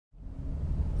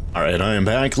Alright, I am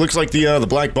back. Looks like the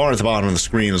black bar at the bottom of the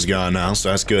screen is gone now, so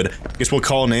that's good. Guess we'll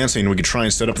call Nancy and we can try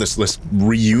and set up this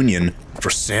reunion for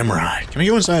Samurai. Can I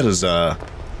go inside his, Oh,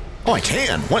 I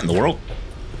can! What in the world?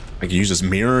 I can use this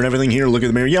mirror and everything here, look at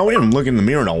the mirror. Yeah, we haven't looked in the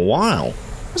mirror in a while.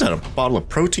 Is that a bottle of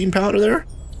protein powder there?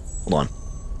 Hold on.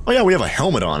 Oh yeah, we have a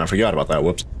helmet on. I forgot about that.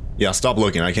 Whoops. Yeah, stop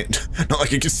looking. I can't... Not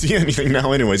like I can see anything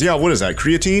now anyways. Yeah, what is that?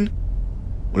 Creatine?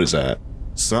 What is that?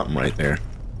 Something right there.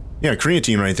 Yeah,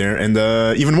 creatine right there, and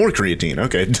even more creatine.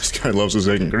 Okay, this guy loves his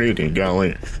second creatine,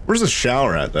 golly. Where's the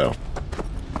shower at, though?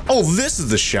 Oh, this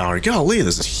is the shower. Golly,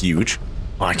 this is huge.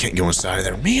 Oh, I can't go inside of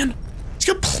there. Man, he's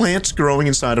got plants growing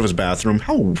inside of his bathroom.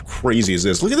 How crazy is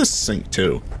this? Look at this sink,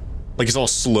 too. Like, it's all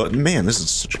slow. Man, this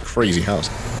is such a crazy house.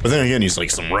 But then again, he's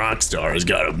like some rock star. He's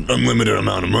got an unlimited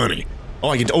amount of money. Oh,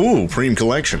 I get... Oh, Preem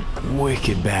collection.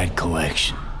 Wicked bad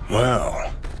collection.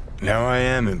 Well, now I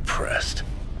am impressed.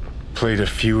 Played a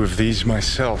few of these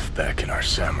myself back in our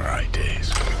samurai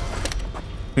days.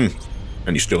 And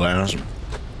he still has them.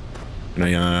 Can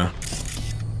I,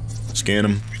 scan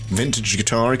them? Vintage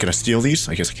guitar, can I steal these?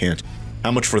 I guess I can't.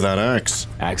 How much for that axe?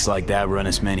 Axe like that run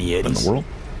us many In eddies. the world?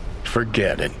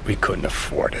 Forget it, we couldn't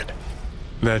afford it.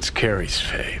 That's Carrie's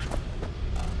fave.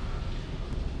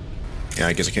 Yeah,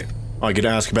 I guess I can't. Oh, I could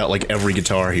ask about, like, every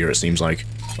guitar here, it seems like.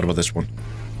 What about this one?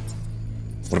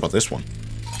 What about this one?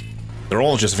 They're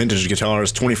all just vintage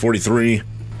guitars, 2043,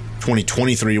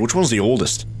 2023. Which one's the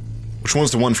oldest? Which one's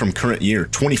the one from current year?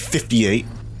 2058?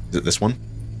 Is it this one?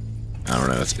 I don't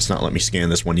know, it's not letting me scan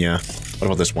this one, yeah. What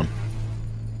about this one?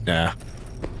 Nah.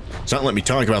 It's not letting me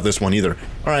talk about this one either.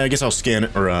 Alright, I guess I'll scan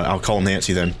it, or I'll call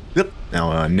Nancy then. Yep,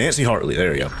 now Nancy Hartley,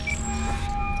 there you go.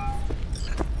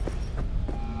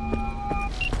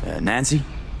 Nancy?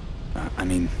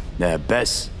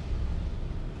 Bess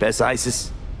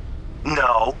Isis?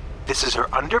 No, this is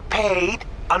her underpaid,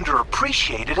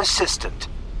 underappreciated assistant.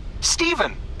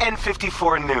 Steven,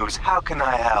 N54 News, how can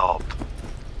I help?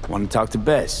 Want to talk to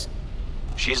Bess?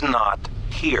 She's not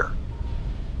here.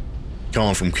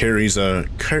 Calling from Carrie's,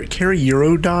 Carrie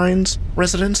Eurodine's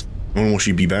residence? When will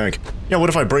she be back? Yeah, what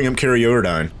if I bring up Carrie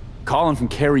Eurodine? Calling from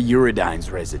Carrie Eurodine's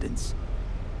residence.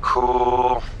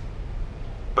 Cool.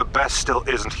 But Beth still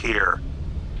isn't here.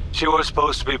 She was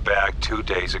supposed to be back 2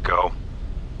 days ago.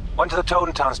 Went to the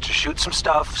Totentowns to shoot some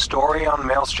stuff, story on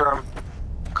Maelstrom.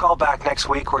 Call back next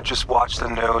week or just watch the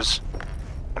news.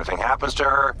 Anything happens to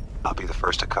her, I'll be the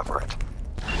first to cover it.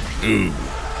 Ooh.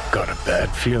 Got a bad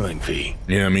feeling, V.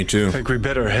 Yeah, me too. Think we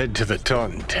better head to the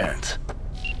Taunton tent.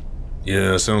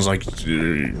 Yeah, sounds like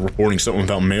reporting something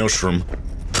about Maelstrom.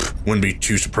 Wouldn't be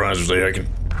too surprised if they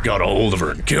got a hold of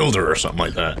her and killed her or something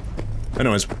like that.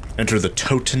 Anyways, enter the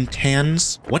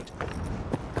Totentowns. What?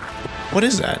 What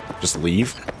is that? Just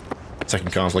leave?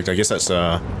 Second conflict. I guess that's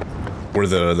where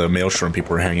the Maelstrom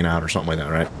people are hanging out or something like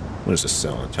that, right? What is this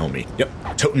telling me? Yep,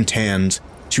 Totentowns,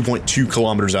 2.2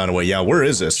 kilometers out away. Yeah, where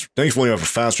is this? Thankfully, we have a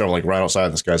fast travel like right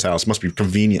outside this guy's house. Must be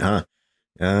convenient, huh?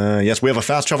 Yes, we have a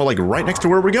fast travel like right next to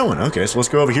where we're going. Okay, so let's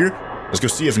go over here. Let's go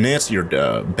see if Nancy or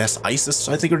Bess Isis,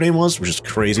 I think her name was, which is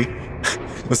crazy.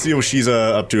 Let's see what she's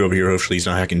up to over here. Hopefully he's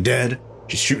not hacking dead.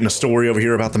 She's shooting a story over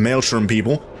here about the Maelstrom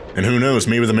people. And who knows,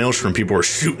 maybe the Maelstrom people are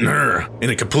shooting her in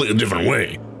a completely different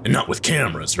way. And not with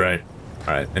cameras, right?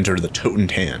 Alright, enter the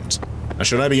Totentowns. Now,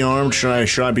 should I be armed?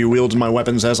 Should I be wielding my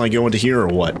weapons as I go into here, or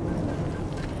what?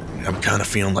 I'm kind of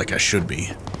feeling like I should be.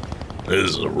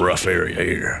 This is a rough area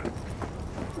here.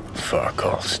 Fuck,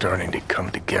 all starting to come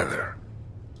together.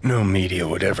 No media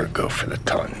would ever go for the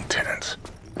Taunton tenants.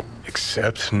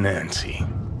 Except Nancy.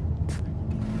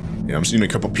 Yeah, I'm seeing a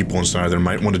couple people inside there.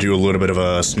 Might want to do a little bit of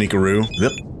a sneakaroo.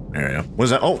 Yep. There you go. What is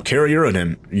that? Oh, Carrie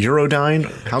Eurodine.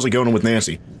 How's it going with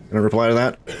Nancy? Can I reply to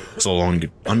that? So long,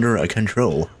 under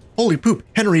control. Holy poop,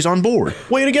 Henry's on board.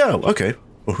 Way to go. Okay.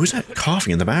 Well, who's that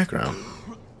coughing in the background?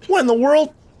 What in the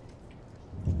world?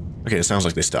 Okay, it sounds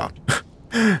like they stopped.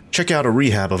 Check out a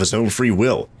rehab of his own free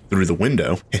will through the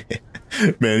window.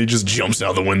 Man, he just jumps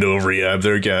out the window of rehab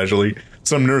there casually.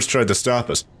 Some nurse tried to stop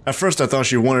us. At first I thought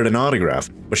she wanted an autograph,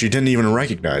 but she didn't even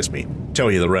recognize me.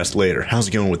 Tell you the rest later. How's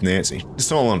it going with Nancy?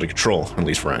 It's all under control, at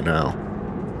least for right now.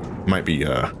 Might be,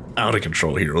 out of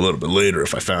control here a little bit later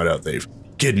if I found out they've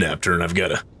kidnapped her and I've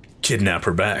gotta kidnap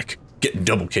her back. Getting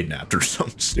double kidnapped or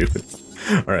something stupid.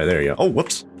 Alright, there you go. Oh,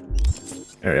 whoops.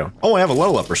 There you go. Oh, I have a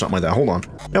level up or something like that. Hold on.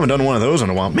 I haven't done one of those in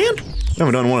a while. Man, I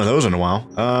haven't done one of those in a while.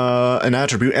 An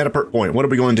attribute and a perk point. What are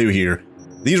we going to do here?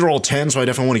 These are all 10, so I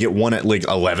definitely want to get one at like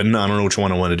 11. I don't know which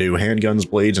one I want to do. Handguns,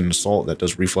 blades, and assault. That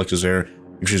does reflexes there.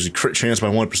 Increases crit chance by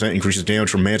 1%. Increases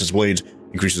damage from mantis blades.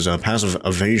 Increases passive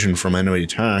evasion from enemy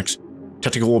attacks.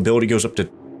 Technical ability goes up to...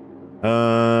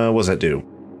 what does that do?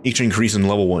 Each increase in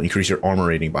level will increase your armor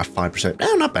rating by 5%.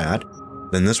 Oh, not bad.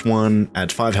 Then this one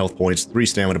adds 5 health points, 3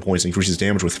 stamina points, increases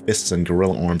damage with fists and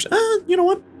gorilla arms. You know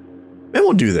what? Maybe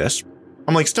we'll do this.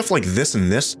 I'm like, stuff like this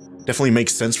and this definitely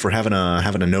makes sense for having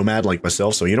a nomad like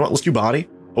myself. So you know what? Let's do body.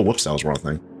 Oh, whoops, that was the wrong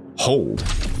thing. Hold.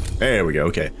 There we go.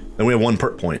 Okay. Then we have 1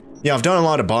 perk point. Yeah, I've done a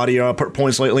lot of body perk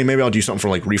points lately. Maybe I'll do something for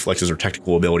like reflexes or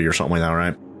technical ability or something like that,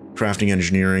 right? Crafting,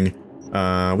 engineering.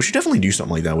 We should definitely do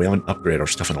something like that. We haven't upgraded our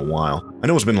stuff in a while. I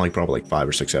know it's been like probably like 5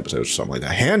 or 6 episodes or something like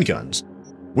that. Handguns.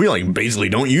 We like basically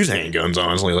don't use handguns,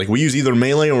 honestly. Like we use either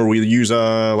melee or we use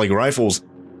like rifles.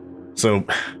 So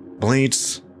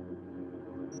blades.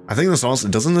 I think this also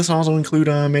doesn't this also include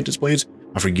mantis blades?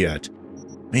 I forget.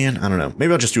 Man, I don't know.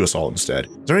 Maybe I'll just do assault instead.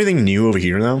 Is there anything new over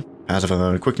here though?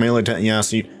 Passive quick melee attack. Yeah,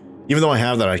 see, even though I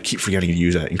have that, I keep forgetting to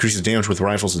use that. Increases damage with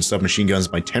rifles and submachine guns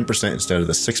by 10% instead of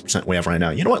the 6% we have right now.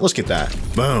 You know what? Let's get that.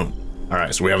 Boom. All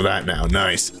right, so we have that now.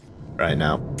 Nice. Right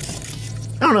now.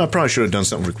 I don't know. I probably should have done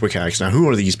something for quick hacks. Now, who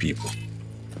are these people?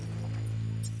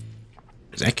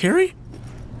 Is that Carrie?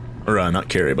 Or not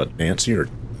Carrie, but Nancy? Or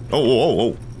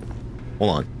oh. Hold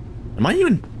on. Am I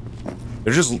even?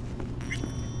 They're just.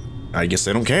 I guess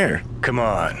they don't care. Come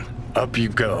on, up you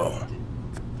go.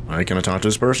 All right, can I talk to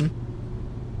this person?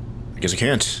 I guess I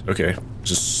can't. Okay,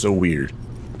 this is so weird.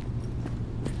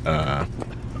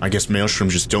 I guess Maelstrom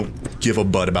just don't give a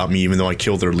butt about me, even though I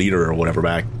killed their leader or whatever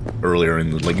back earlier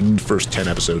in the, like the first 10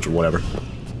 episodes or whatever.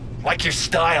 Like your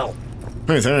style.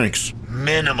 Hey, thanks.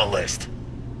 Minimalist.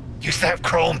 Used to have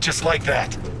chrome just like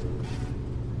that.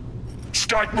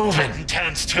 Start moving,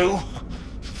 Tans 2.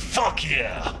 Fuck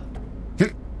yeah.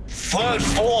 Third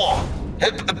floor.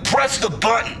 Press the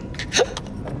button.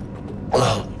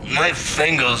 My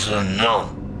fingers are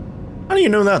numb. How do you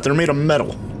know that? They're made of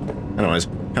metal. Anyways,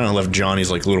 kind of left Johnny's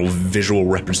like little visual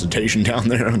representation down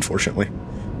there, unfortunately.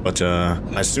 But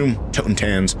I assume Toten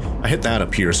Tans. I hit that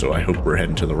up here, so I hope we're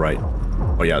heading to the right.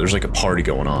 Oh yeah, there's like a party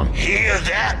going on. Hear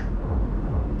that?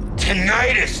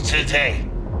 Tinnitus today.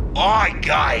 Alright,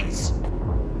 guys.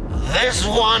 This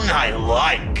one I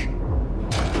like.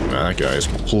 That guy is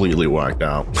completely whacked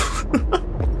out.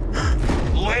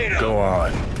 Later. Go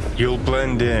on. You'll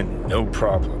blend in, no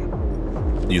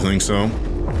problem. You think so?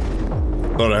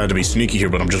 Thought I had to be sneaky here,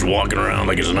 but I'm just walking around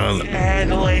like it's another.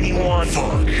 Handle anyone.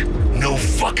 Fuck. No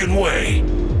fucking way.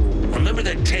 Remember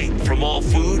that tape from All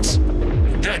Foods?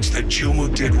 That's the Jew who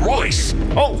did Royce.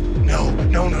 Oh! No.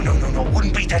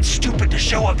 Wouldn't be that stupid to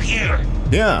show up here.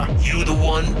 Yeah. You the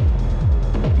one?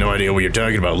 No idea what you're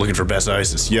talking about. Looking for best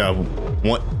ISIS. Yeah,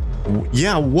 what?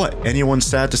 Yeah, what? Anyone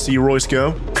sad to see Royce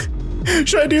go?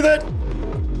 Should I do that?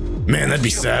 Man, that'd be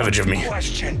savage of me.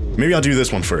 Question. Maybe I'll do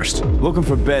this one first. Looking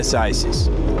for best ISIS.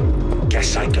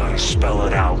 Guess I gotta spell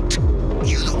it out.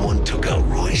 You the one took out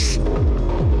Royce?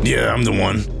 Yeah, I'm the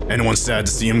one. Anyone sad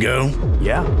to see him go?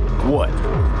 Yeah? What?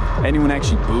 Anyone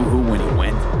actually boo-hoo when he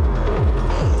went?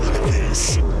 Oh, look at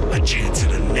this. A chance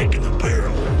at a neck in the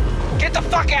barrel. Get the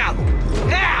fuck out!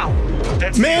 Now!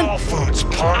 That's Man. All Foods,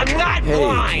 punk. I'm not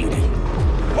blind!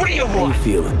 What do you How you want?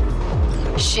 feeling?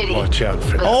 Shitty. Watch out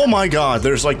for that. Oh my god,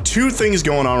 there's like 2 things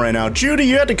going on right now. Judy,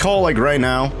 you had to call like right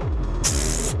now.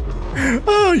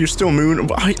 Oh, you're still mooning.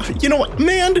 You know what,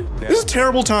 man? This is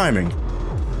terrible timing.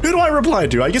 Who do I reply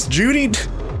to? I guess Judy?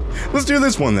 Let's do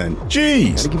this one then.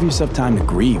 Jeez. Gotta give yourself time to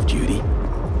grieve, Judy.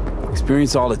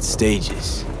 Experience all its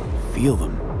stages. Feel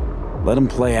them. Let them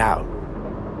play out.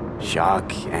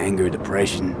 Shock, anger,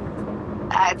 depression.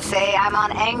 I'd say I'm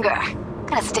on anger.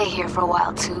 Gonna stay here for a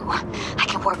while too. I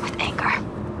can work with anger.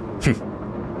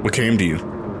 What came to you?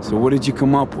 So what did you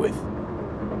come up with?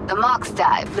 The Mox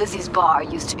dive, Lizzie's bar,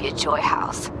 used to be a joy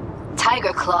house.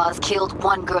 Tiger Claws killed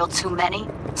one girl too many,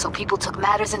 so people took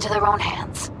matters into their own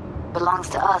hands. Belongs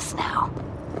to us now.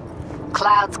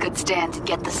 Clouds could stand to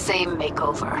get the same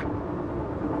makeover.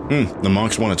 The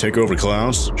monks want to take over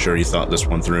Clouds? Sure you thought this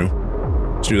one through.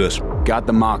 Let's do this. Got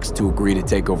the Mox to agree to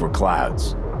take over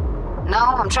Clouds. No,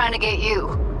 I'm trying to get you.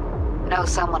 Know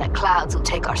someone at Clouds who'll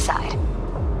take our side.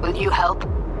 Will you help?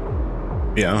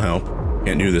 Yeah, I'll help.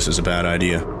 Can't do this is a bad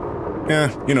idea.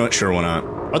 Yeah, you know what, sure, why not?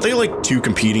 Aren't they like 2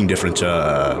 competing different,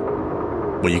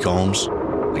 what do you call them?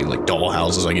 Like doll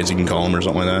houses, I guess you can call them, or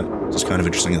something like that? It's just kind of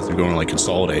interesting that they're going to like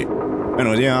consolidate.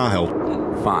 Anyways, yeah, I'll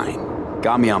help. Fine.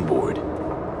 Got me on board.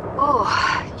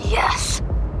 Oh, yes.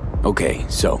 Okay,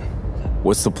 so,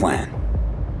 what's the plan?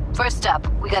 First up,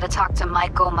 we gotta talk to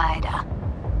Maiko Maeda.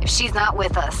 If she's not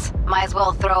with us, might as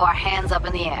well throw our hands up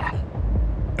in the air.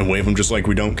 And wave them just like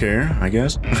we don't care, I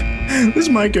guess? This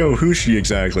Maiko, who's she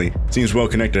exactly? Seems well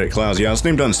connected at Clouds. Yeah, this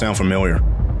name doesn't sound familiar.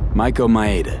 Maiko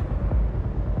Maeda.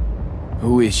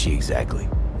 Who is she exactly?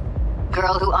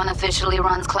 Girl who unofficially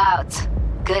runs Clouds.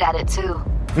 good at it too.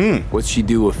 What's she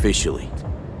do officially?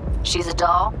 She's a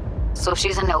doll, so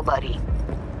she's a nobody.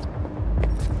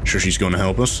 Sure she's going to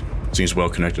help us? Seems well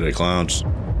connected to clouds.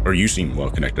 Or you seem well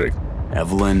connected.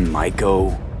 Evelyn,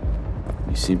 Maiko,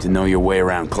 you seem to know your way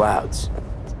around clouds.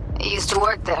 I used to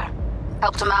work there.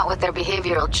 Helped them out with their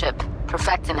behavioral chip,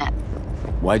 perfecting it.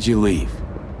 Why'd you leave?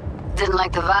 Didn't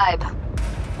like the vibe.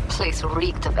 Place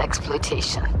reeked of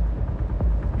exploitation.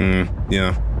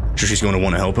 Yeah. Sure she's going to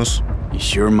want to help us? You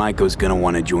sure Maiko's gonna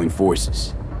want to join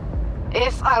forces?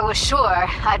 If I was sure,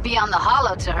 I'd be on the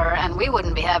hollow to her and we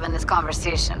wouldn't be having this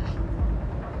conversation.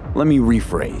 Let me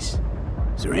rephrase.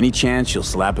 Is there any chance she'll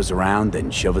slap us around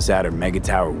and shove us out her mega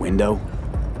tower window?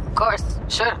 Of course,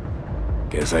 sure.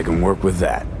 Guess I can work with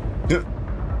that.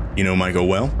 You know Maiko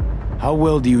well? How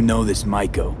well do you know this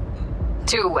Maiko?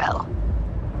 Too well.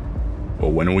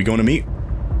 Well, when are we going to meet?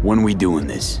 When are we doing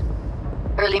this?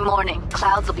 Early morning,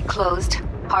 clouds will be closed.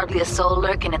 Hardly a soul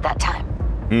lurking at that time.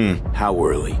 How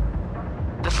early?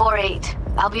 Before 8,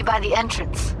 I'll be by the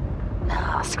entrance.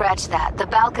 Nah, scratch that. The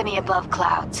balcony above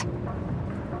clouds.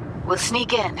 We'll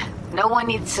sneak in. No one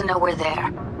needs to know we're there.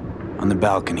 On the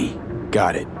balcony.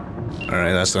 Got it.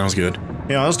 Alright, that sounds good.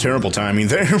 Yeah, that was terrible timing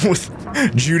there with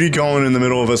Judy calling in the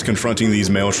middle of us confronting these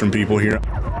Maelstrom people here.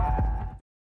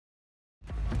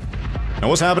 Now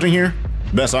what's happening here?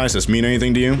 Best ISIS mean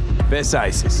anything to you? Best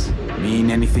ISIS.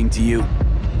 Mean anything to you?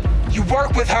 You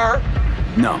work with her?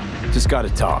 No, just gotta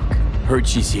talk. Heard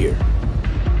she's here.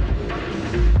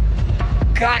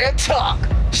 Gotta talk.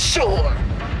 Sure.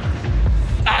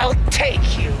 I'll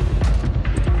take you.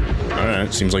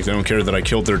 Alright, seems like they don't care that I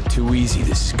killed their... Too easy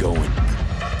this is going.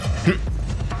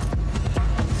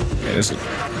 Yeah, this is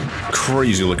a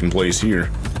crazy looking place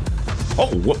here.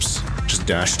 Oh, whoops. Just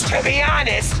dashed. To be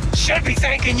honest, should be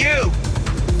thanking you.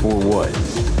 For what?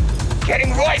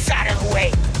 Getting Royce out of the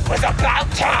way was about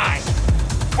time.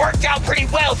 Worked out pretty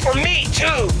well for me,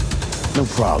 too. No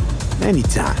problem.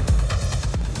 Anytime.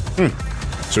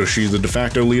 So is she the de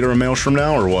facto leader of Maelstrom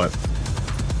now, or what?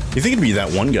 You think it'd be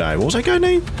that one guy? What was that guy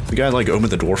name? The guy like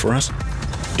opened the door for us?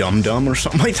 Dum Dum or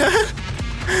something like that?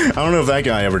 I don't know if that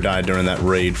guy ever died during that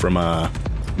raid from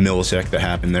Militech that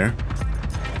happened there.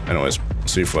 Anyways,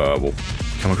 let's see if we'll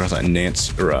come across that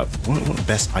Nance or what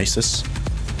best ISIS?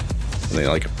 Are they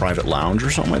like a private lounge or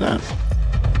something like that?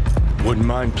 Wouldn't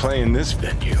mind playing this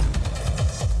venue.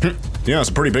 Yeah, it's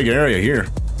a pretty big area here.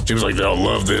 Seems like they'll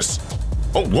love this.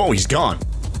 Oh, whoa, he's gone.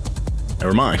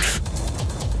 Never mind.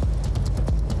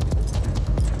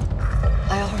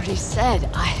 I already said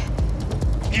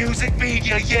Music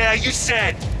media, yeah, you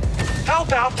said. How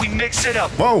about we mix it up?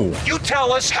 Whoa. You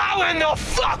tell us how in the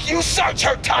fuck you search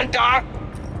her, Tundar,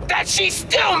 that she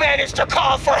still managed to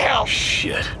call for help.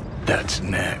 Shit, that's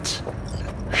Nance.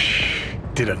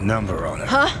 Did a number on it.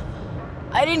 Huh?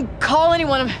 I didn't call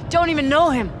anyone. I don't even know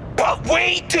him. But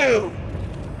we do.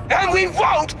 And we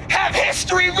won't have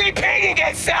history repeating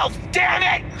itself, damn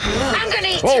it! I'm gonna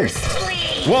eat Whoa. your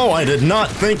spleen! Whoa, I did not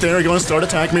think they were going to start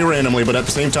attacking me randomly, but at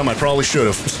the same time, I probably should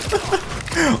have.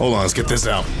 Hold on, let's get this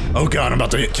out. Oh god, I'm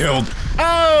about to get killed.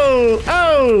 Oh!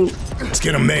 Oh! Let's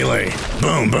get him melee.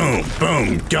 Boom, boom,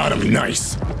 boom. Got him,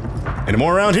 nice. Any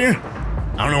more around here?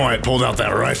 I don't know why I pulled out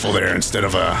that rifle there instead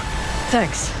of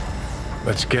Thanks.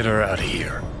 Let's get her out of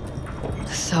here.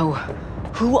 So,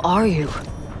 who are you?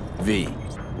 V.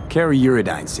 Carrie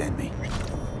Uridine sent me.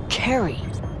 Carrie?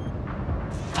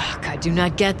 Fuck, I do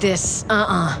not get this.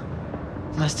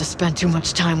 Must have spent too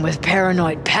much time with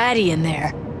paranoid Patty in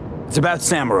there. It's about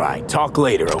Samurai. Talk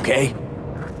later, okay?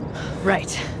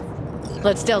 Right.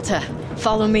 Let's Delta.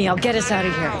 Follow me, I'll get us out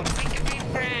of here.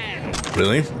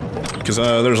 Really? Because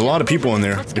there's a lot of people in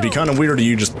there. It'd be kind of weird to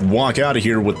you just walk out of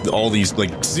here with all these,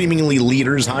 like, seemingly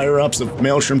leaders, higher-ups of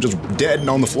Maelstrom just dead and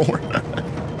on the floor.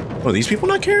 Oh, these people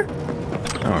not care?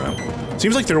 I don't know.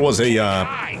 Seems like there was a, You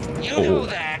know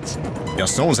that. Yeah,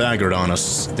 someone's aggroed on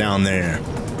us down there.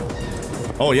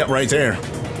 Oh, yep, right there.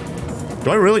 Do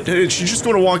I really? Is she just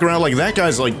going to walk around like that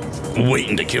guy's, like,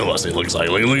 waiting to kill us, it looks like.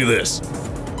 Look at this.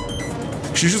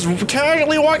 She's just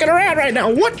casually walking around right now.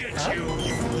 What?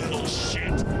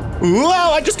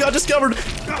 Wow, I just got discovered.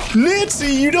 Nancy,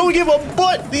 you don't give a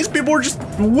butt. These people are just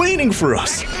waiting for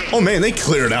us. Oh, man, they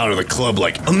cleared out of the club,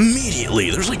 like, immediately.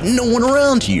 There's, like, no one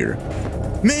around here.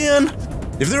 Man,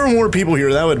 if there were more people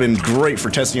here, that would have been great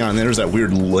for testing on. There's that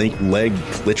weird leg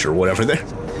glitch or whatever there.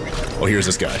 Oh, here's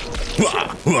this guy.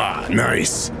 Wah, wah,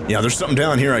 nice. Yeah, there's something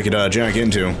down here I could jack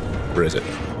into. Where is it?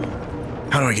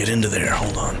 How do I get into there?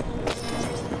 Hold on.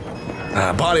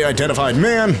 Body identified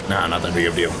man. Nah, not that big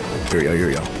of a deal. Here we go, here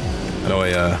we go. How do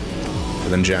I,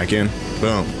 then jack in?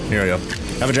 Boom, here we go.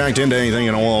 Haven't jacked into anything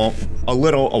in a while,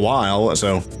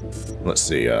 so Let's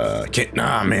see,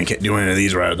 can't do any of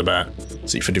these right at the bat.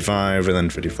 Let's see, 55, and then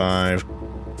 55,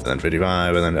 and then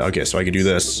 55, and then, okay, so I could do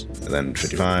this, and then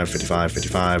 55, 55,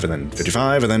 55, and then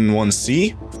 55, and then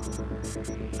 1C.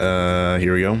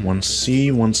 Here we go,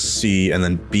 1C, 1C, and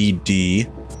then BD.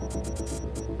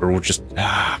 Or we'll just,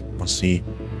 1C.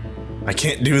 I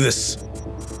can't do this.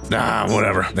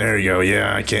 Whatever. There you go.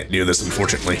 Yeah, I can't do this,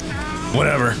 unfortunately.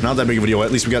 Whatever. Not that big of a deal.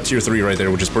 At least we got tier 3 right there,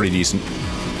 which is pretty decent.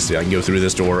 Let's see, I can go through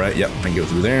this door, right? Yep, I can go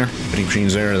through there. Vending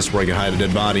machine's there. That's where I can hide a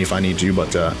dead body if I need to,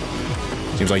 but,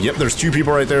 seems like, yep, there's 2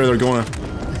 people right there. They're gonna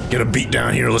get a beat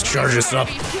down here. Let's charge this up.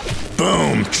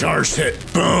 Boom! Charged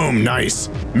hit. Boom! Nice.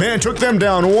 Man, took them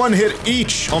down. 1 hit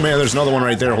each. Oh, man, there's another one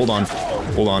right there. Hold on.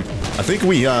 Hold on. I think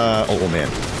we, oh, man.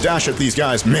 Dash at these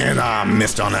guys. Man,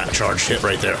 missed on that charged hit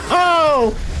right there.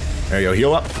 Oh! There you go.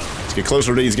 Heal up. Let's get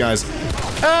closer to these guys.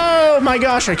 Oh, my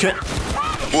gosh, I can't.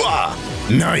 Wah!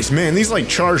 Nice, man. These, like,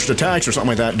 charged attacks or something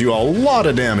like that do a lot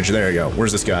of damage. There you go.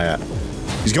 Where's this guy at?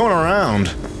 He's going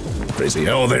around. Crazy.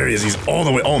 Oh, there he is. He's all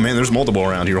the way. Oh, man, there's multiple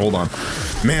around here. Hold on.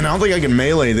 Man, I don't think I can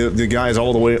melee the guys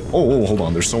all the way. Oh, hold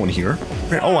on. There's someone here.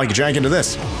 Oh, I can jack into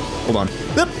this. Hold on.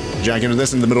 Yep. Jack into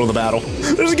this in the middle of the battle.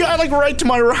 There's a guy, like, right to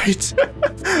my right.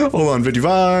 Hold on.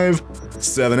 55,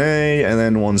 7A, and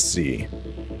then 1C.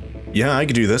 Yeah, I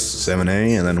could do this.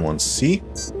 7A, and then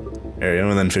 1C. There you go.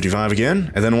 And then 55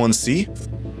 again, and then 1C.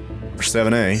 Or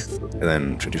 7A, and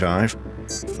then 55.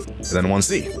 And then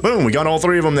 1C. Boom, we got all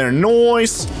 3 of them there.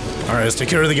 Nice! Alright, let's take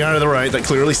care of the guy to the right that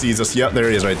clearly sees us. Yep, there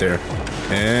he is right there.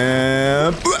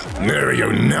 And there we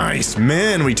go. Nice.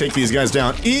 Man, we take these guys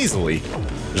down easily.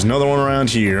 There's another one around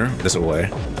here. This way.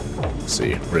 Let's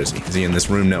see. Where is he? Is he in this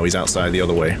room? No, he's outside the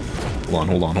other way. Hold on,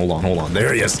 hold on, hold on, hold on.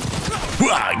 There he is.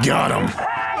 Got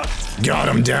him. Got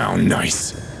him down.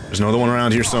 Nice. There's another one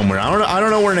around here somewhere. I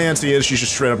don't know where Nancy is. She's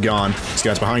just straight up gone. This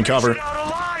guy's behind cover.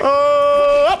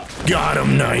 Oh, got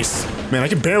him. Nice. Man, I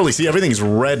can barely see. Everything's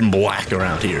red and black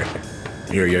around here.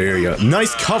 Here you go, here you go.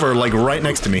 Nice cover, like, right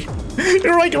next to me.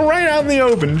 You're, like, right out in the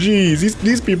open. Jeez,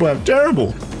 these people have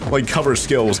terrible, like, cover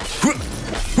skills.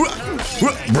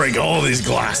 Break all these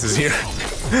glasses here.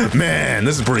 Man,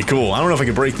 this is pretty cool. I don't know if I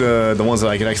can break the ones that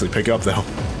I can actually pick up, though.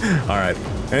 Alright.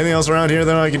 Anything else around here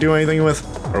that I can do anything with?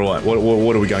 Or what?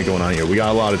 What do we got going on here? We got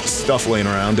a lot of stuff laying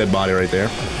around. Dead body right there.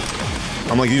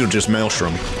 I'm like, these are just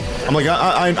maelstrom. I'm like,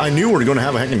 I knew we were going to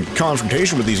have a heckin'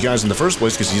 confrontation with these guys in the first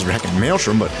place because these were heckin'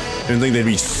 maelstrom, but I didn't think they'd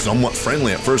be somewhat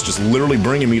friendly at first, just literally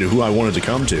bringing me to who I wanted to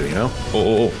come to, you know?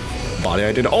 Oh. Body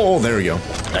I did. Oh, there we go.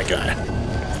 That guy.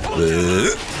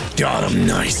 Got him.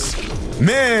 Nice.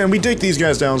 Man, we take these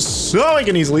guys down so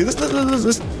heckin' easily.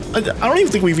 I don't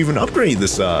even think we've even upgraded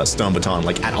this stun baton,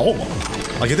 like, at all.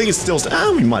 Like, I think it's still,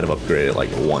 we might have upgraded it, like,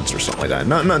 once or something like that.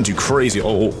 Nothing too crazy.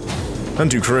 Nothing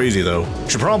too crazy, though.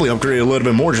 Should probably upgrade it a little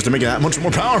bit more just to make it that much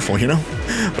more powerful, you know?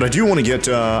 But I do want to get,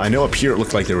 I know up here it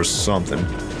looked like there was something.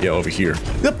 Yeah, over here.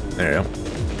 Yep, there you go.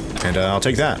 And I'll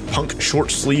take that. Punk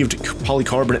short-sleeved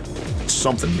polycarbonate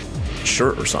something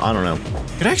shirt or something. I don't know.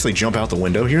 Could I actually jump out the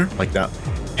window here? Like that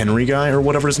Henry guy or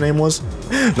whatever his name was?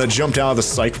 That jumped out of the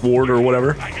psych ward or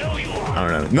whatever? I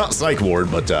don't know. Not psych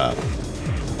ward, but,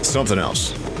 something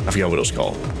else. I forgot what it was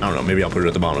called. I don't know. Maybe I'll put it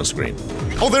at the bottom of the screen.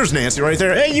 Oh, there's Nancy right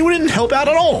there. Hey, you didn't help out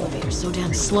at all. You're so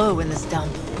damn slow in this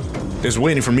dump. It's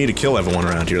waiting for me to kill everyone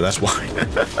around here. That's why.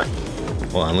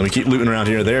 Hold on. Let me keep looting around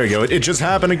here. There you go. It just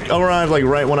happened to arrive like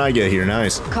right when I get here.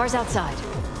 Nice. Car's outside.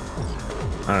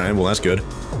 All right. Well, that's good.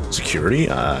 Security.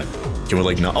 Can we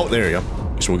like no? Oh, there you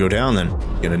go. Guess we'll go down then.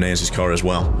 Get in Nancy's car as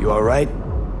well. You all right?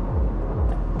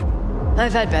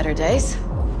 I've had better days.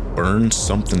 Burn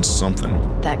something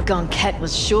something. That gunkette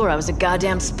was sure I was a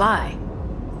goddamn spy.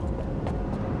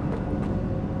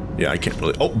 Yeah, I can't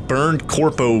really. Oh, burned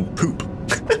corpo poop.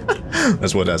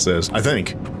 That's what that says. I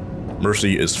think.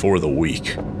 Mercy is for the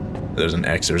weak. There's an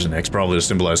X. There's an X. Probably to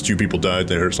symbolize 2 people died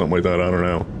there or something like that. I don't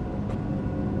know.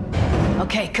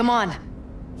 Okay, come on.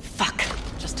 Fuck.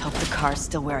 Just hope the car's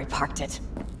still where I parked it.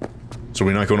 So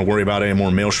we're not going to worry about any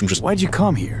more maelstrom. Just why'd you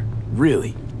come here?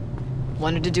 Really?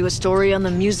 Wanted to do a story on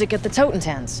the music at the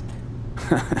Totentans.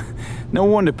 No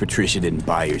wonder Patricia didn't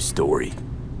buy your story.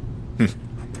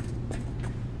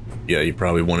 Yeah, you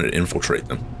probably wanted to infiltrate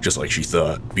them, just like she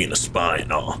thought, being a spy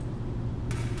and all.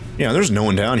 Yeah, there's no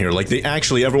one down here. Like,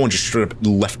 everyone just straight up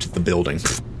left the building.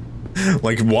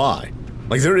 Like, why?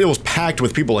 Like, it was packed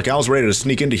with people. Like, I was ready to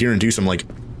sneak into here and do some, like,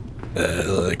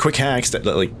 quick hacks that,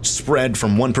 like, spread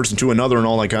from one person to another and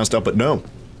all that kind of stuff, but no.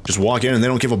 Just walk in and they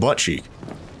don't give a butt cheek.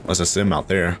 Unless that's them out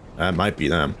there. That might be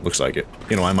them. Looks like it.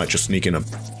 You know, I might just sneak in a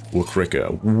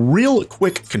real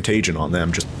quick contagion on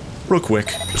them. Just real quick.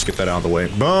 Just get that out of the way.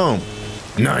 Boom!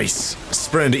 Nice.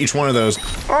 Spread into each one of those.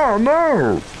 Oh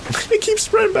no! It keeps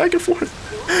spreading back and forth.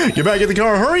 Get back in the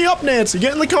car. Hurry up, Nancy.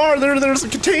 Get in the car. There's a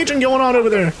contagion going on over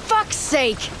there. Fuck's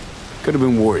sake! Could have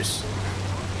been worse.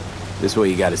 This way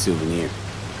you got a souvenir.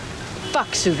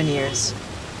 Fuck souvenirs.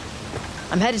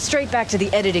 I'm headed straight back to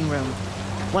the editing room.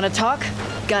 Wanna talk?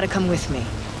 Gotta come with me.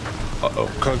 Uh-oh.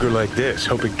 Clunker like this.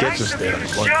 Hope it gets us there.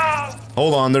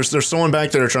 Hold on. There's someone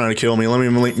back there trying to kill me. Let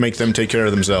me make them take care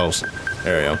of themselves.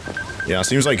 There we go. Yeah,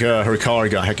 seems like her car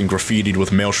got heckin' graffitied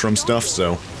with maelstrom stuff,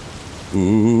 so...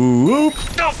 Ooh.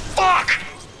 The fuck?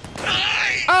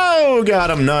 Oh,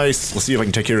 got him. Nice. Let's see if I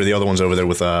can take care of the other ones over there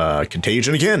with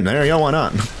contagion again. There you go. Why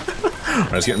not?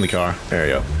 Alright, let's get in the car. There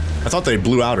you go. I thought they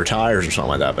blew out her tires or something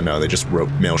like that, but no, they just wrote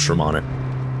maelstrom on it.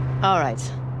 Alright,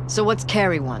 so what's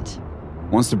Carrie want?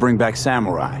 Wants to bring back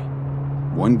samurai.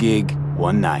 1 gig,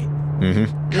 1 night.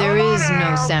 There is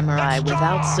no samurai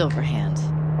without Silverhand.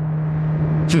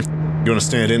 Gonna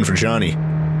stand in for Johnny.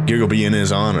 Gig will be in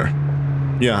his honor.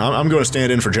 Yeah, I'm gonna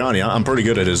stand in for Johnny. I'm pretty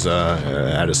good at his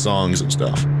songs and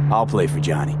stuff. I'll play for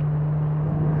Johnny.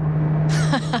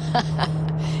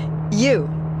 You.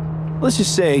 Let's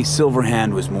just say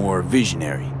Silverhand was more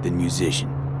visionary than musician.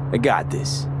 I got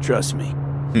this. Trust me.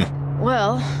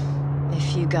 Well,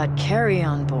 if you got Carrie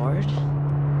on board,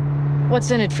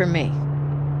 what's in it for me?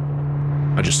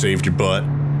 I just saved your butt.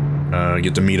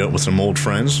 Get to meet up with some old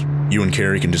friends. You and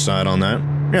Carrie can decide on that.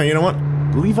 Yeah, you know what?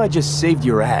 Believe I just saved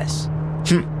your ass.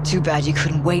 Too bad you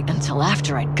couldn't wait until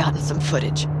after I'd gotten some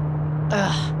footage.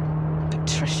 Ugh.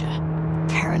 Patricia.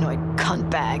 Paranoid cunt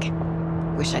bag.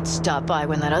 Wish I'd stopped by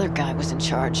when that other guy was in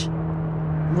charge.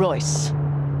 Royce.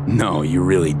 No, you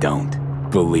really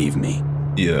don't. Believe me.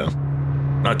 Yeah.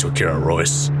 I took care of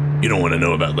Royce. You don't want to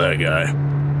know about that guy.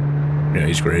 Yeah,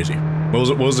 he's crazy.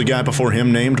 What was the guy before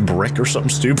him named? Brick or something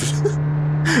stupid?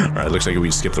 Alright, looks like we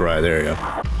skipped the ride. There you go.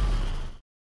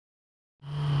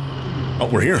 Oh,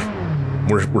 we're here.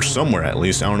 We're somewhere at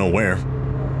least. I don't know where.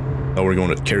 Oh, we're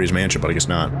going to Carrie's mansion, but I guess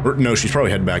not. Or, no, she's probably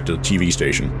heading back to the TV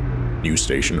station. News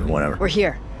station or whatever. We're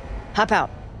here. Hop out.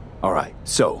 Alright,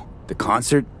 so, the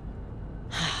concert?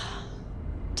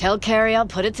 Tell Carrie I'll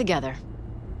put it together.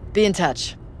 Be in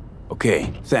touch.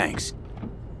 Okay, thanks.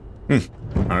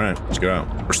 Alright, let's go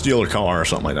out. Or steal her car or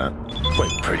something like that.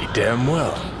 Went pretty damn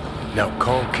well. Now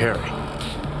call Carrie.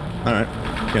 Alright.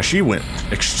 Yeah, she went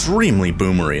extremely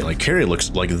boomery. Like, Carrie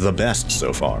looks like the best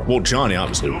so far. Well, Johnny,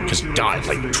 obviously, because he died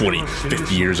like 20,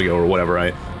 50 years ago or whatever,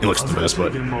 right? He looks the best,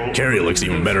 but Carrie looks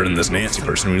even better than this Nancy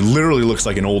person who literally looks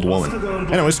like an old woman.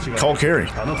 Anyways, call Carrie.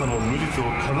 What's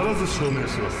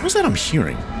that I'm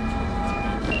hearing?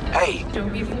 Hey,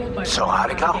 so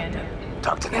how'd it go?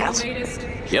 Talk to Nancy?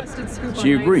 Yep,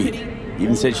 she agreed.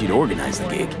 Even said she'd organize the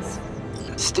gig.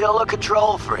 Still a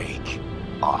control freak.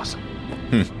 Awesome.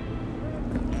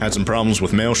 Had some problems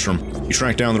with Maelstrom. You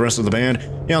shrank down the rest of the band?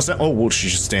 Yeah, I'll say, oh, well,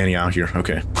 she's just standing out here.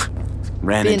 Okay.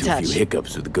 Ran into a few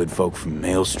hiccups with the good folk from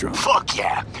Maelstrom. Fuck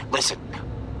yeah. Listen,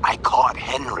 I caught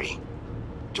Henry.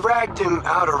 Dragged him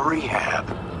out of rehab.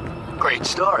 Great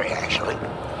story, actually.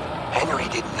 Henry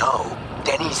didn't know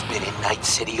Denny's been in Night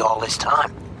City all this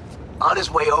time. On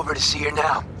his way over to see her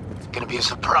now. Gonna be a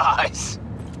surprise.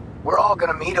 We're all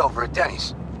gonna meet over at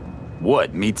Denny's.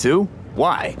 What, me too?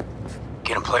 Why?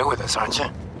 Gonna play with us, aren't you?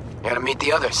 Gotta meet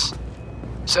the others.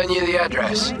 Send you the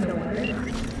address.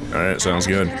 Alright, sounds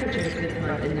good.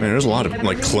 Man, there's a lot of,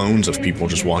 like, clones of people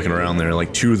just walking around there.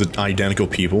 Like, 2 of the identical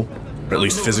people. Or at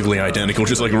least physically identical,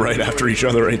 just, like, right after each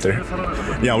other right there.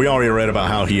 Yeah, we already read about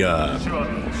how he,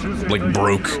 like,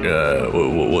 broke,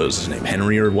 what was his name?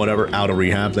 Henry or whatever, out of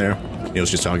rehab there. He was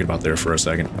just talking about there for a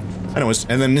second. Anyways,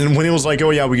 and then when he was like,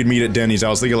 oh yeah, we could meet at Denny's, I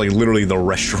was thinking, like, literally the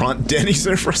restaurant Denny's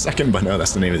there for a second, but no,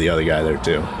 that's the name of the other guy there,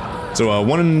 too. So,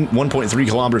 1.3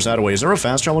 kilometers that away. Is there a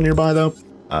fast travel nearby, though?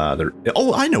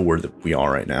 Oh, I know where we are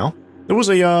right now. There was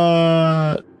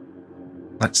a,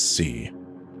 let's see.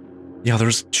 Yeah,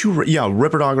 there's 2, yeah,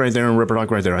 Ripperdog right there and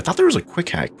Ripperdog right there. I thought there was a quick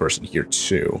hack person here,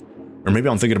 too. Or maybe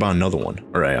I'm thinking about another one.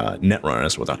 Or a, Netrunner,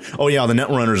 that's what I thought. Oh, yeah, the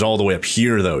Netrunner's all the way up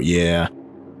here, though, yeah.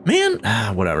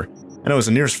 Man, whatever. I know it's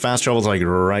the nearest fast travel is, like,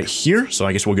 right here, so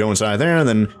I guess we'll go inside there, and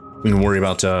then we can worry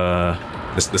about,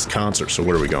 this concert. So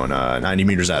where are we going? 90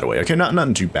 meters that way. Okay,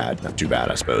 nothing too bad. Not too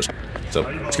bad, I suppose. So,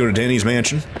 let's go to Danny's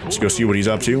mansion. Let's go see what he's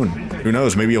up to, and who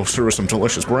knows, maybe he'll serve us some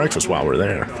delicious breakfast while we're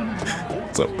there.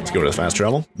 So, let's go to the fast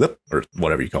travel. Yep, or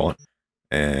whatever you call it.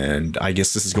 And I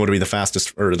guess this is going to be the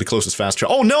fastest, or the closest fast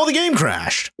travel. Oh, no, the game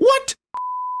crashed! What?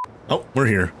 Oh, we're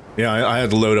here. Yeah, I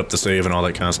had to load up the save and all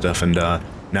that kind of stuff, and,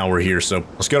 now we're here, so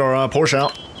let's get our, Porsche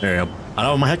out. There you go. I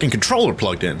don't have my heckin' controller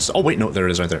plugged in, so, oh, wait, no, there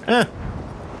it is right there.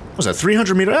 What's that,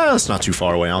 300 meters? That's not too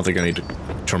far away. I don't think I need to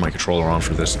turn my controller on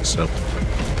for this, so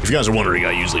If you guys are wondering,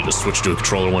 I usually just switch to a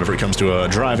controller whenever it comes to a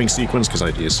driving sequence, because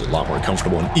I think it's a lot more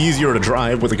comfortable and easier to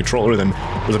drive with a controller than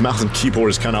with a mouse and keyboard.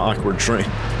 Is kind of awkward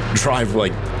drive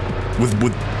like with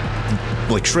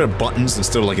like straight buttons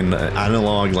instead of like an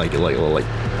analog like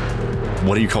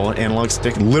what do you call it? Analog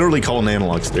stick? Literally call it an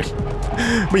analog stick.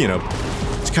 But you know,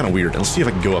 it's kind of weird. Let's see if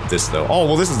I can go up this though. Oh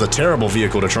well, this is the terrible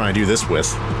vehicle to try and do this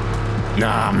with.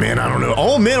 Nah, man, I don't know.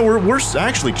 Oh man, we're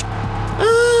actually.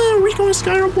 Are we going to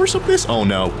Skyrim worse up this? Oh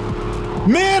no,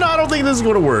 man, I don't think this is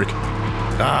going to work.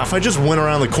 If I just went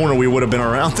around the corner, we would have been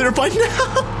around there by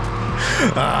now.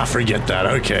 Forget that.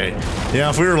 Okay. Yeah,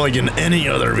 if we were like in any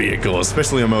other vehicle,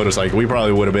 especially a motorcycle, we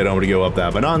probably would have been able to go up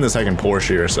that, but not in this second Porsche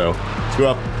here. So let's go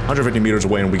up 150 meters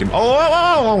away and we can. Oh,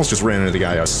 almost just ran into the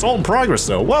guy. Assault in progress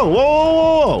though.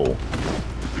 Whoa.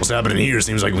 What's happening here?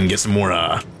 Seems like we can get some more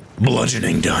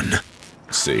bludgeoning done.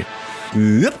 Let's see.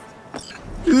 Yep.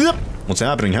 What's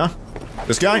happening, huh?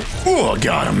 This guy? Oh,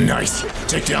 got him. Nice.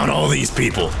 Take down all these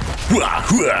people.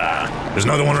 There's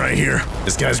another one right here.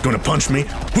 This guy's gonna punch me.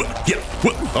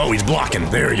 Oh, he's blocking.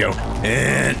 There we go.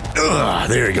 And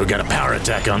there you go. Got a power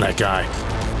attack on that guy.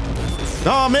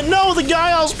 Oh man, no! The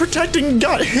guy I was protecting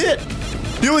got hit.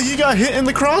 He got hit in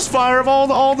the crossfire of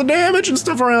all the damage and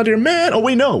stuff around here. Man. Oh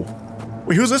wait, no.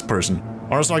 Wait, who's this person?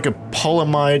 Or it's like a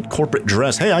polyamide corporate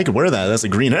dress. Hey, I could wear that. That's a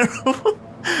green arrow.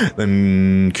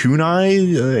 Then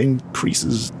kunai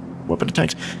increases weapon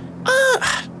attacks.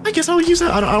 I guess I'll use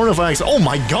that. I don't know if I. Oh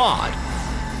my god!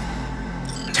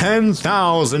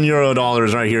 10,000 euro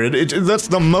dollars right here. That's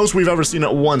the most we've ever seen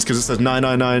at once because it says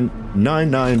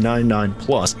 999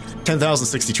 plus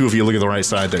 10,062 if you look at the right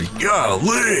side there.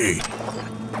 Golly!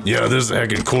 Yeah, there's a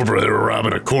heckin' corporate. They were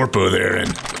robbing a corpo there,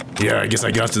 and yeah, I guess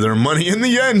I got to their money in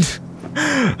the end.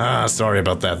 Sorry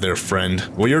about that there, friend.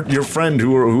 Well, your friend,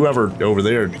 whoever over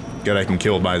there, got heckin'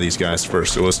 killed by these guys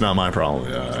first, so it's not my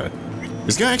problem. Is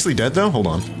this guy actually dead, though? Hold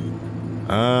on.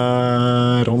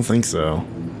 I don't think so.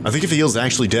 I think if he was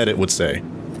actually dead, it would say.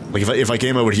 Like, if I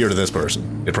came over here to this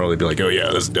person, it'd probably be like, oh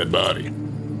yeah, this is a dead body.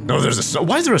 No,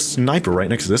 why is there a sniper right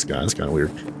next to this guy? That's kind of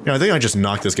weird. Yeah, I think I just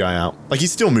knocked this guy out. Like,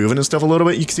 he's still moving and stuff a little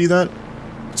bit, you can see that?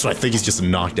 So I think he's just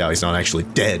knocked out. He's not actually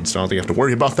dead, so I don't think I have to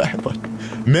worry about that. But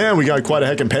man, we got quite a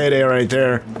heckin' payday right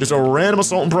there. Just a random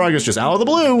assault in progress, just out of the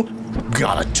blue.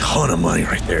 Got a ton of money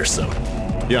right there, so.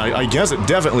 Yeah, I guess it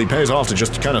definitely pays off to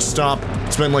just kind of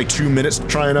spend like 2 minutes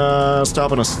trying to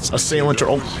stop an assailant or.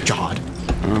 Oh, God.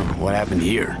 What happened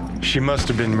here? She must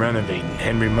have been renovating.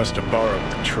 Henry must have borrowed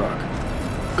the truck.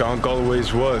 Gonk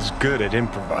always was good at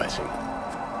improvising.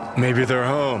 Maybe they're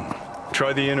home.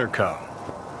 Try the intercom.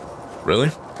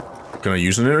 Really? Can I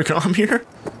use an intercom here?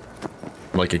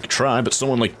 Like I could try, but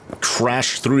someone like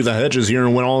crashed through the hedges here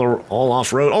and went all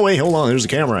off-road. Oh wait, hold on, there's a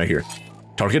camera right here.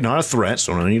 Target not a threat,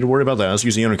 so I don't need to worry about that. Let's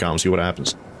use the intercom, see what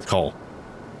happens. Call.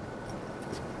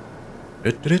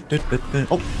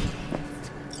 Oh.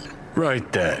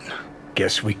 Right then.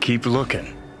 Guess we keep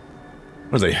looking.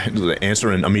 Did they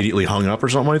answer and immediately hung up or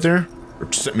something right there?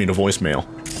 Or sent me to voicemail?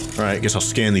 Alright, I guess I'll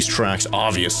scan these tracks.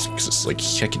 Obvious, because it's like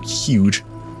heckin' huge.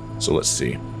 So let's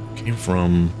see. Came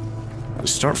from. They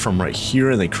start from right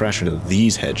here and they crash into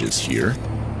these hedges here.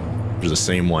 There's the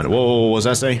same one. Whoa, what does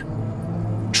that say?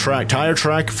 Tire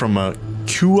track from a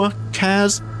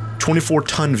Kaz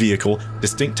 24-ton vehicle.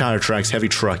 Distinct tire tracks, heavy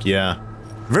truck, yeah.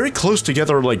 Very close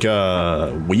together, like,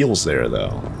 wheels there,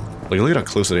 though. Like, look at how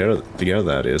close together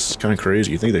that is. It's kind of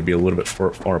crazy. You think they'd be a little bit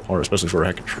far apart, especially for a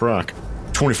heck of a truck.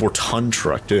 24-ton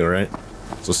truck, too, right?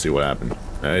 So let's see what happened.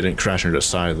 I didn't crash into the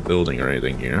side of the building or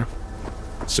anything here.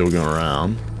 Still going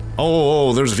around.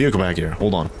 Oh, there's a vehicle back here.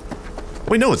 Hold on.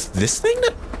 Wait, no, it's this thing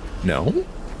that... No.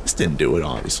 This didn't do it,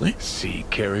 obviously. See,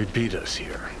 Carrie beat us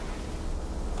here.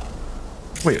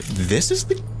 Wait, this is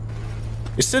the...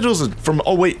 It said it was from...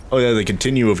 Oh, wait. Oh, yeah, they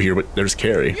continue over here, but there's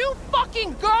Carrie. You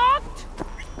fucking gawked?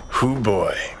 Hoo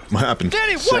boy. What happened?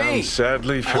 Danny, what? Sounds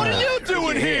sadly What are you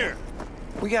doing here?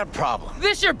 We got a problem.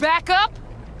 This your backup?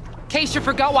 In case you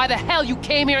forgot why the hell you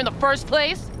came here in the first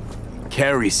place?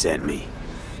 Carrie sent me.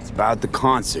 It's about the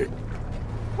concert.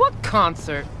 What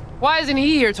concert? Why isn't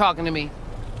he here talking to me?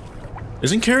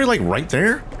 Isn't Carrie, like, right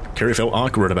there? Carrie felt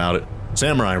awkward about it.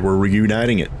 Samurai, we're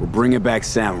reuniting it. We're bringing back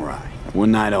Samurai.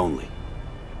 One night only.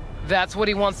 That's what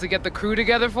he wants to get the crew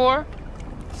together for?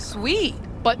 Sweet,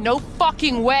 but no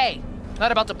fucking way.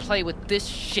 Not about to play with this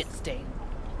shit stain.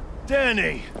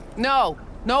 Danny! No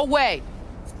way.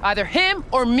 Either him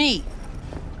or me.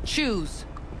 Choose.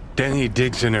 Danny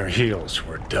digs in her heels.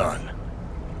 We're done.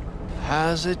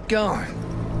 How's it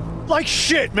going? Like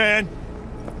shit, man!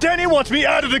 Danny wants me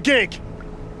out of the gig!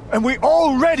 And we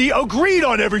already agreed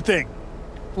on everything!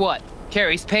 What?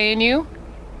 Carrie's paying you?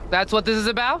 That's what this is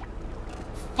about?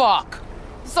 fuck.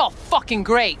 It's all fucking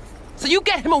great. So you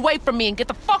get him away from me and get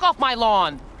the fuck off my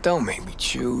lawn. Don't make me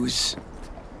choose.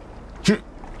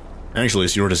 Actually,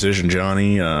 it's your decision,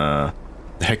 Johnny. The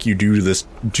heck you do this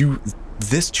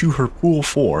to her pool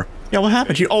for? Yeah, what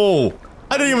happened here? Oh,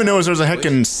 I didn't even notice there was a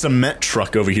heckin' cement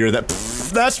truck over here.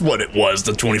 That's what it was,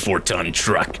 the 24-ton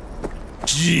truck.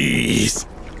 Jeez.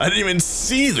 I didn't even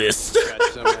see this.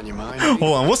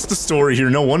 Hold on, what's the story here?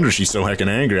 No wonder she's so heckin'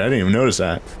 angry. I didn't even notice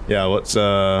that. Yeah,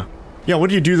 yeah, what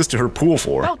do you do this to her pool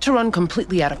for? About to run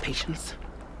completely out of patience.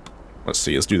 Let's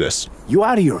see, let's do this. You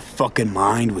out of your fucking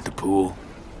mind with the pool?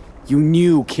 You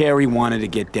knew Carrie wanted to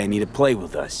get Denny to play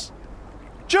with us.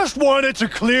 Just wanted to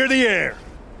clear the air.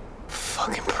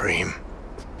 Fucking preem.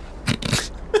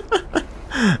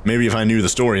 Maybe if I knew the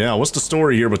story. Yeah, what's the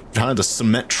story here behind the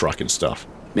cement truck and stuff?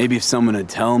 Maybe if someone would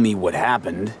tell me what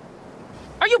happened.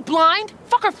 Are you blind?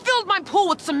 Fucker filled my pool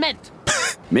with cement.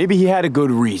 Maybe he had a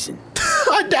good reason.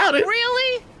 I doubt it.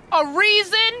 Really? A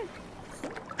reason?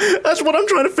 That's what I'm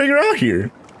trying to figure out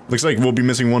here. Looks like we'll be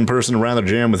missing one person. Rather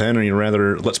jam with Henry,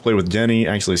 rather let's play with Denny.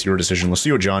 Actually, it's your decision. Let's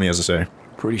see what Johnny has to say.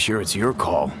 Pretty sure it's your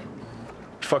call.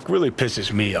 Fuck really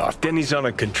pisses me off. Denny's on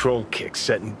a control kick,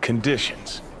 setting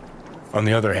conditions. On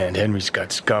the other hand, Henry's got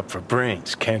scop for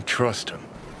brains. Can't trust him.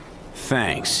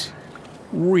 Thanks.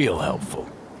 Real helpful.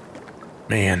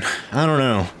 Man, I don't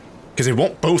know. Because they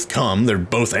won't both come. They're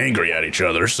both angry at each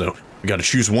other, so we gotta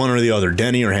choose one or the other,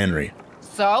 Denny or Henry.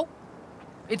 So?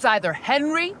 It's either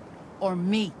Henry or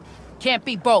me. Can't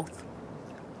be both.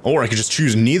 Or I could just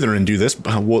choose neither and do this.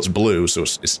 Well, it's blue, so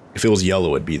if it was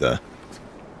yellow, it'd be the...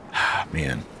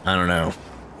 Man, I don't know.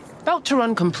 About to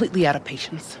run completely out of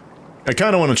patience. I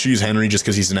kind of want to choose Henry just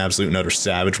because he's an absolute and utter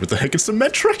savage with the heckin'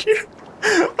 cement truck here.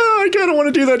 Oh, I kind of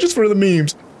want to do that just for the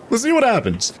memes. Let's see what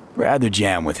happens. Rather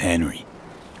jam with Henry.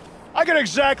 I got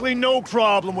exactly no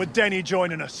problem with Denny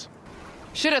joining us.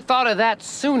 Should have thought of that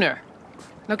sooner.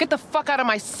 Now get the fuck out of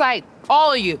my sight,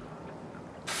 all of you.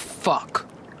 Fuck.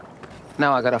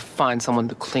 Now I gotta find someone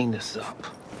to clean this up.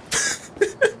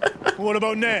 What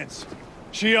about Nance?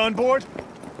 She on board?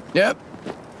 Yep.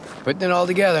 Putting it all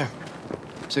together.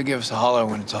 So give us a holler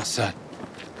when it's all set.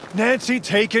 Nancy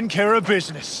taking care of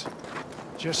business.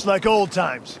 Just like old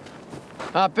times.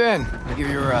 Hop in. I'll give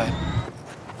you a ride.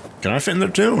 Can I fit in there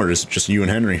too, or is it just you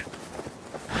and Henry?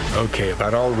 Okay,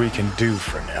 about all we can do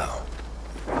for now.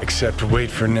 Except wait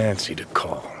for Nancy to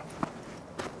call.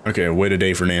 Okay, wait a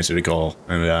day for Nancy to call,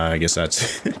 and I guess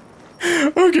that's it.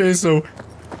 Okay, so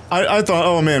I thought,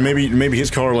 oh man, maybe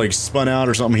his car like spun out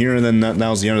or something here, and then that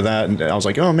was the end of that, and I was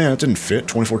like, oh man, that didn't fit,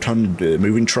 24-ton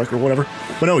moving truck or whatever.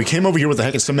 But no, he came over here with the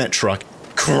heckin' cement truck,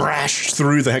 crashed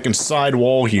through the heckin' side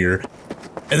wall here,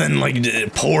 and then like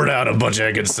poured out a bunch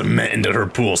of heckin' cement into her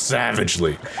pool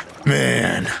savagely.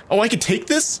 Man. Oh, I could take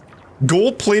this?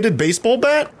 Gold-plated baseball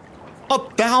bat?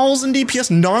 1,000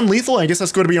 DPS non-lethal? I guess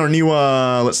that's going to be our new,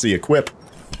 let's see, equip.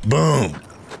 Boom.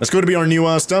 That's going to be our new,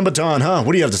 stun baton, huh?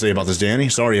 What do you have to say about this, Danny?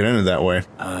 Sorry it ended that way.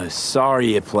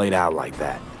 Sorry it played out like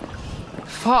that.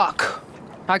 Fuck.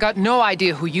 I got no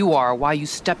idea who you are or why you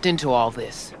stepped into all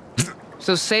this.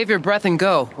 So save your breath and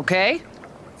go, okay?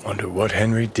 Wonder what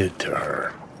Henry did to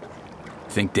her.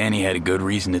 Think Danny had a good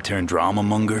reason to turn drama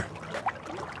monger?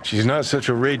 She's not such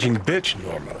a raging bitch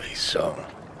normally, so...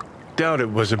 Doubt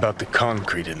it was about the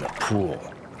concrete in the pool.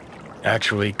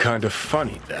 Actually, kind of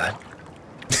funny, that.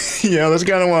 Yeah, that's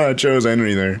kind of why I chose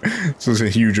Henry there. This was a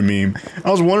huge meme.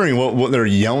 I was wondering what they're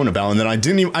yelling about, and then I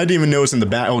didn't even notice in the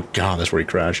back. Oh god, that's where he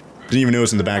crashed. Didn't even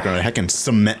notice in the background a heckin'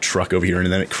 cement truck over here,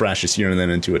 and then it crashes here and then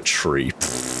into a tree.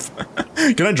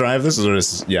 Can I drive this? Or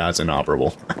is yeah, it's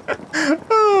inoperable.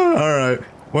 All right.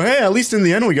 Well, hey, at least in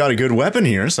the end we got a good weapon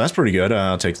here, so that's pretty good.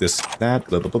 I'll take this, that,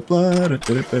 blah, blah, blah, blah,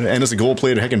 and it's a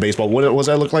gold-plated heckin' baseball. What does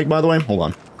that look like, by the way? Hold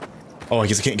on. Oh, I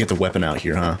guess I can't get the weapon out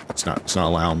here, huh? It's not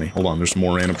allowing me. Hold on, there's some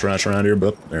more random trash around here,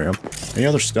 but there you go. Any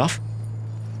other stuff?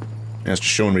 Yeah, it's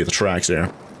just showing me the tracks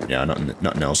there. Yeah,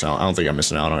 nothing else. I don't think I'm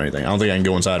missing out on anything. I don't think I can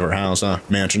go inside her house, huh?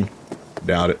 Mansion.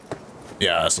 Doubt it.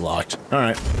 Yeah, it's locked.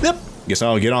 Alright. Yep. Guess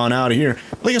I'll get on out of here.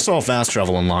 I think I saw a fast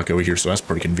travel unlock over here, so that's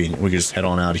pretty convenient. We can just head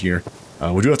on out of here.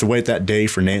 We do have to wait that day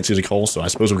for Nancy to call, so I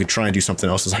suppose we could try and do something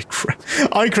else as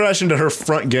I crash into her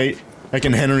front gate.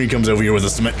 Heckin' Henry comes over here with a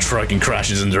cement truck and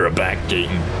crashes into her back gate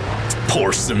and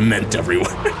pours cement everywhere.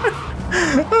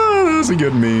 Oh, that was a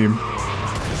good meme.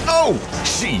 Oh,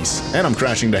 jeez. And I'm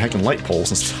crashing into heckin' light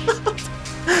poles and stuff.